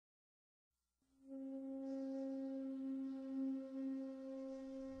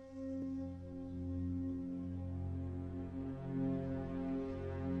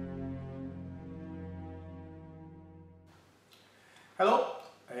Hello,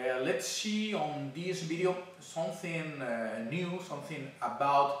 let's see on this video something new, something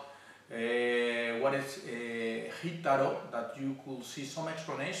about what is Hitaru, that you could see some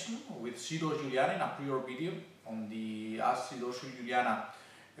explanation with Shidoshi Juliana in a prior video on the Ask Shidoshi Juliana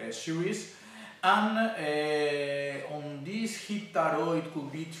series. And on this Hitaru it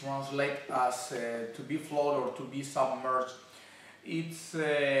could be translated as to be floated or to be submerged. It's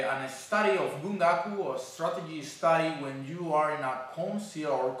a study of Bungaku, or strategy study when you are in a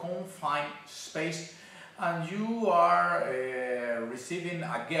concealed or confined space and you are receiving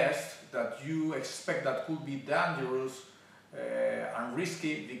a guest that you expect that could be dangerous and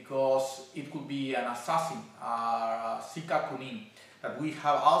risky because it could be an assassin, a Sika Kunin, that we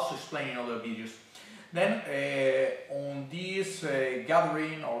have also explained in other videos. Then on this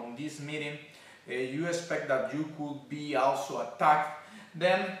gathering or on this meeting, you expect that you could be also attacked.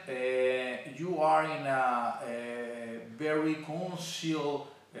 Then you are in a very concealed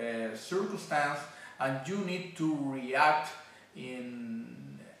circumstance and you need to react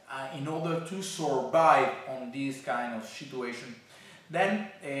in order to survive on this kind of situation. Then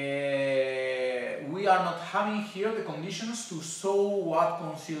we are not having here the conditions to show what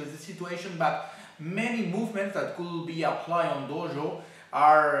conceals the situation, but many movements that could be applied on dojo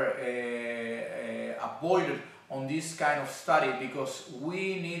are avoided on this kind of study because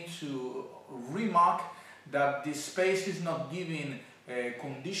we need to remark that the space is not giving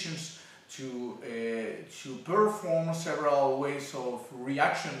conditions to perform several ways of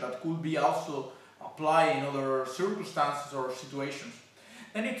reaction that could be also applied in other circumstances or situations.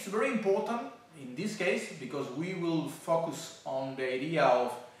 Then it's very important in this case because we will focus on the idea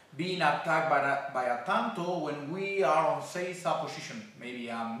of being attacked by a tanto when we are on Seiza position, maybe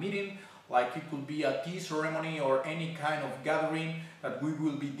a meeting, like it could be a tea ceremony or any kind of gathering that we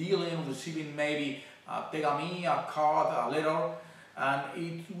will be dealing, receiving maybe a tegami, a card, a letter, and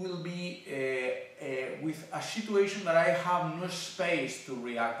it will be with a situation that I have no space to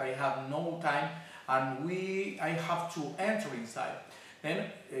react, I have no time, and I have to enter inside. Then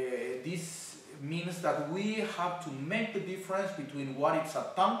this means that we have to make the difference between what is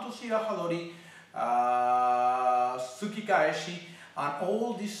a tanto shirahadori, tsukikaeshi, and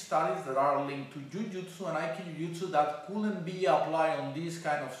all these studies that are linked to jujutsu and aikijutsu that couldn't be applied on this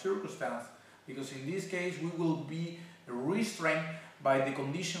kind of circumstance, because in this case we will be restrained by the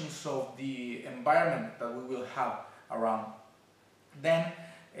conditions of the environment that we will have around. Then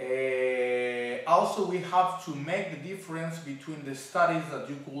also we have to make the difference between the studies that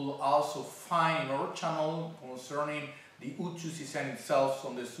you could also find in our channel concerning the Uchu Shizen itself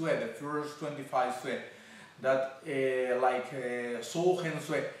on the sue, the first 25 sue, that like Souhen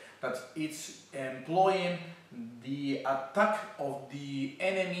sue, that it's employing the attack of the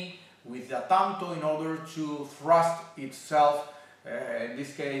enemy with the tanto in order to thrust itself, in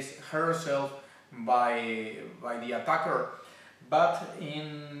this case herself, by the attacker. But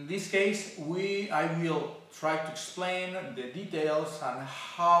in this case, I will try to explain the details and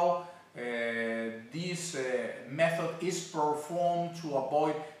how this method is performed to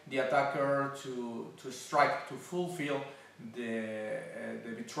avoid the attacker to strike, to fulfill the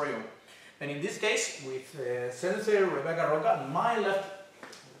betrayal. And in this case, with Sensei Rebecca Roca, my left,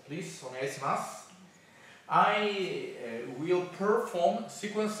 please, I will perform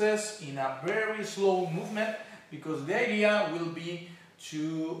sequences in a very slow movement, because the idea will be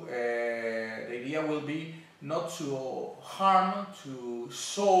not to harm, to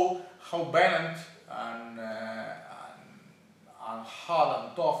show how violent and hard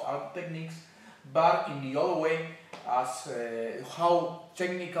and tough are techniques, but in the other way, as how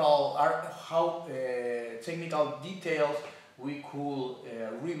technical details we could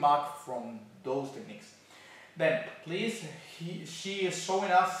remark from those techniques. Then, please, she is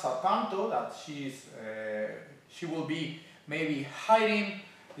showing us a tanto that she will be maybe hiding,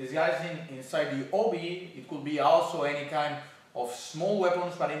 disguising inside the obi. It could be also any kind of small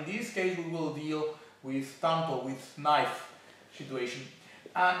weapons, but in this case we will deal with tanto, with knife situation.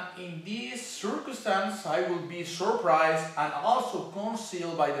 And in this circumstance I will be surprised and also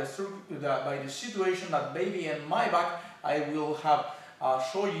concealed by the situation that maybe in my back I will have a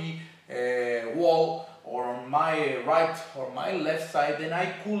shoji wall, or on my right or my left side, then I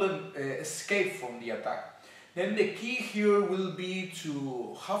couldn't escape from the attack. Then the key here will be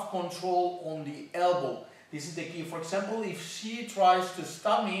to have control on the elbow. This is the key. For example, if she tries to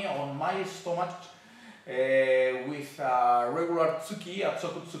stab me on my stomach with a regular tsuki, a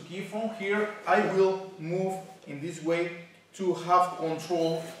tsoku tsuki, from here I will move in this way to have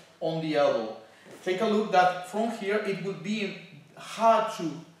control on the elbow. Take a look that from here it would be hard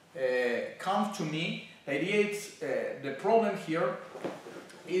to come to me. The idea is the problem here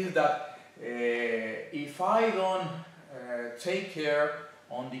is that if I don't take care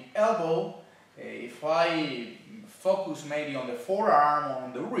on the elbow, if I focus maybe on the forearm or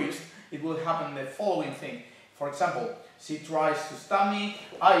on the wrist, it will happen the following thing. For example, she tries to stab me,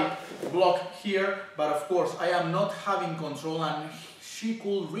 I block here, but of course I am not having control and she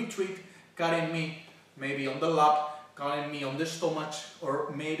could retreat, cutting me maybe on the lap, cutting me on the stomach,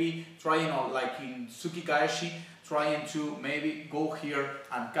 or maybe trying, like in Tsukikaeshi, trying to maybe go here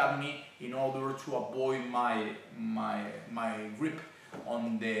and cut me in order to avoid my grip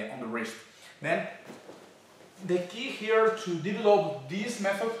on the wrist. Then the key here to develop this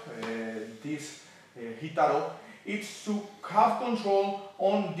method, this Hitaru, is to have control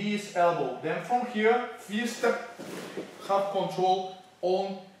on this elbow. Then from here, first step, have control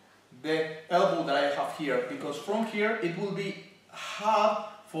on the elbow that I have here, because from here it will be hard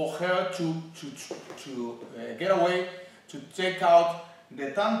for her to get away, to take out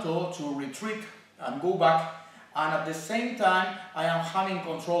the tanto, to retreat and go back, and at the same time I am having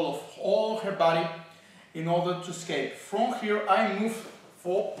control of all her body in order to escape. From here I move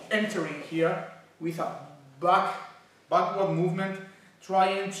for entering here with a backward movement,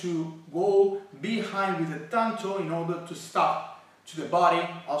 trying to go behind with the tanto in order to stab to the body,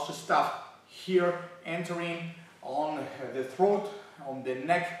 also stab here, entering on the throat, on the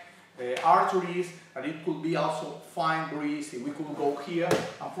neck arteries, and it could be also fine, very easy. We could go here,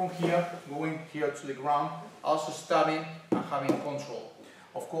 and from here, going here to the ground, also stabbing and having control.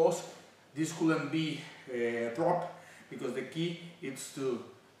 Of course, this couldn't be dropped, because the key is to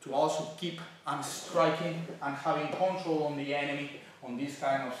also keep on striking and having control on the enemy on this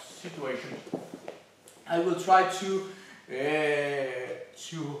kind of situation. I will try to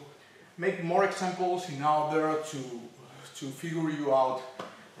make more examples in order to figure you out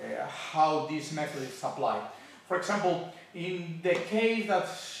how this method is applied. For example, in the case that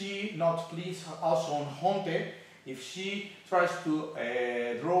she not pleased also on honte, if she tries to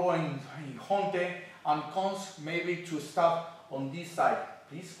draw in honte and comes maybe to stop on this side,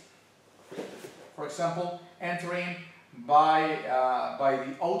 please. For example, entering by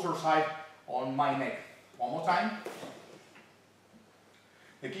the outer side on my neck. One more time.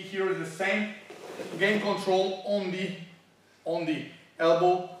 The key here is the same. Gain control on the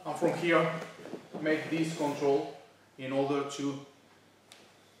elbow, and from here make this control in order to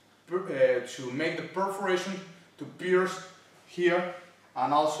make the perforation to pierce here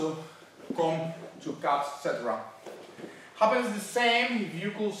and also come to cut, etc. Happens the same if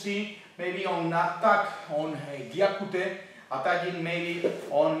you could see maybe on attack on gyakute, attacking maybe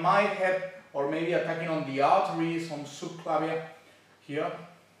on my head, or maybe attacking on the arteries, on subclavia, here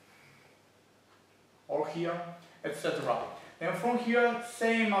or here, etc. And from here,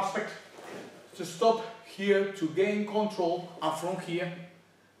 same aspect, to stop here to gain control, and from here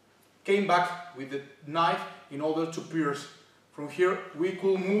came back with the knife in order to pierce. From here we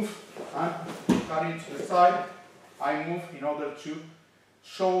could move and cut it to the side. I move in order to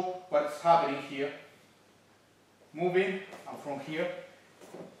show what's happening here. Moving, and from here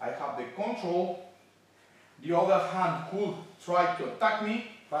I have the control. The other hand could try to attack me,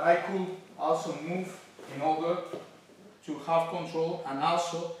 but I could also move in order to have control and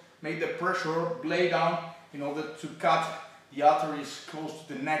also make the pressure blade down in order to cut the arteries close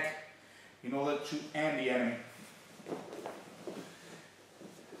to the neck in order to end the enemy.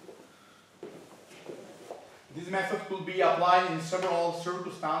 This method could be applied in several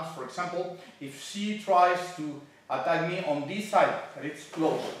circumstances. For example, if she tries to attack me on this side, that it's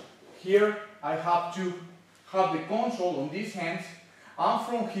close. Here I have to have the control on these hands, and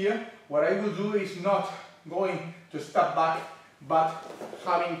from here what I will do is not going to step back, but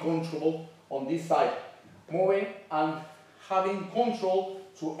having control on this side, moving and having control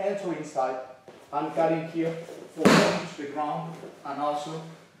to enter inside and cutting here for going to the ground, and also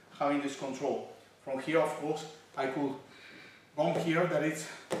having this control. From here, of course, I could bump here, that it's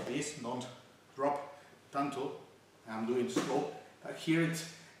this, don't drop tanto, I'm doing slow, but here it's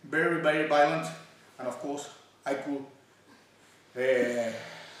very, very violent, and of course I could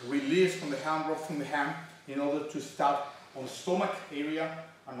release from the hand, drop from the hand, in order to start on the stomach area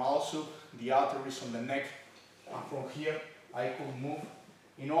and also the arteries on the neck. And from here I could move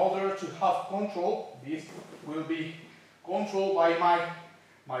in order to have control. This will be controlled by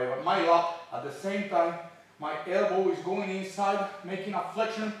my lap. At the same time, my elbow is going inside, making a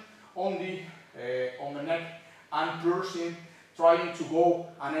flexion on the neck and piercing, trying to go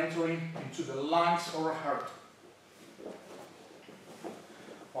and entering into the lungs or heart.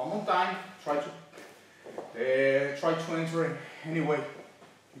 One more time, try to enter any way.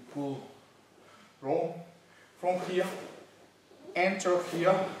 You could roll from here, enter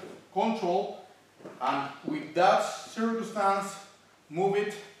here, control, and with that circumstance, move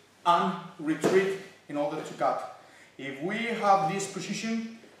it and retreat in order to cut. If we have this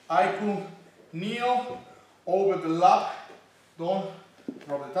position, I could kneel over the lap, don't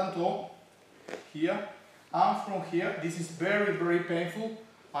drop the tanto here, and from here, this is very, very painful,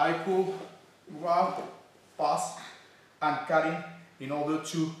 I could grab, pass, and cutting in order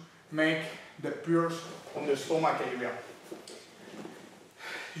to make the pierce on the stomach area.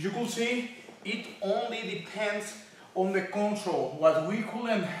 You could see it only depends on the control. What we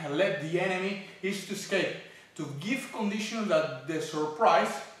couldn't let the enemy is to escape, to give conditions that the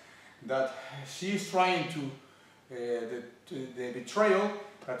surprise that she's trying to, the betrayal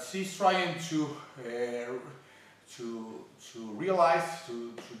that she's trying to realize,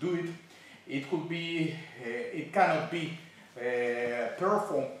 to do it, it could be, it cannot be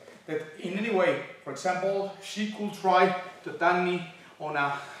performed that in any way. For example, she could try to attack me on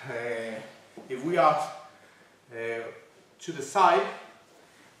a, if we are to the side,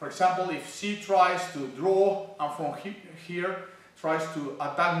 for example, if she tries to draw and from here tries to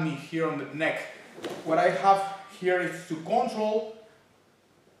attack me here on the neck, what I have here is to control.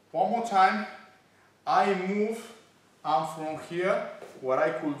 One more time, I move, and from here what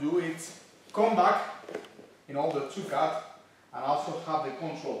I could do is come back in order to cut and also have the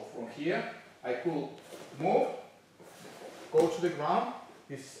control. From here I could move, go to the ground.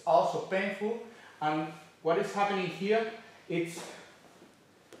 It's also painful, and what is happening here, it's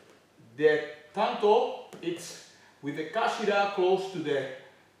the tanto, it's with the kashira close to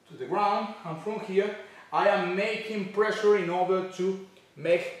the ground, and from here I am making pressure in order to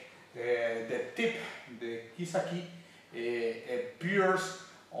make the tip, the kisaki, pierce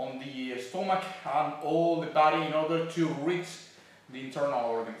on the stomach and all the body in order to reach the internal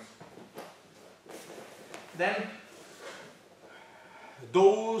organs. Then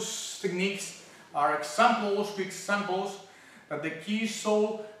those techniques are examples, quick examples, that the key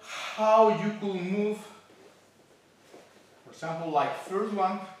show how you could move. For example, like first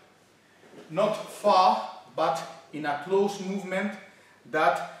one, not far, but in a close movement,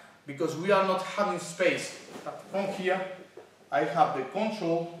 that because we are not having space. But from here, I have the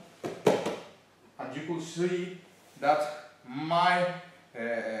control, and you could see that my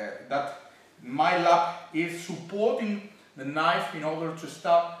lap is supporting the knife in order to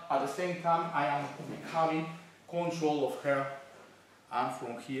stab. At the same time, I am having control of her, and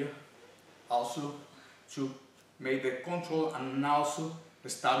from here also to make the control and also the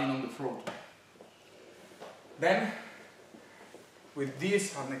stabbing on the throat. Then with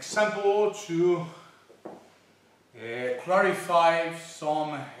this an example to clarify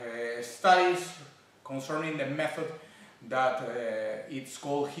some studies concerning the method that it's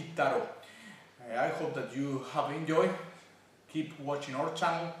called Hitaru. I hope that you have enjoyed. Keep watching our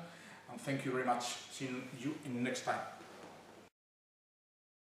channel, and thank you very much. See you in the next time.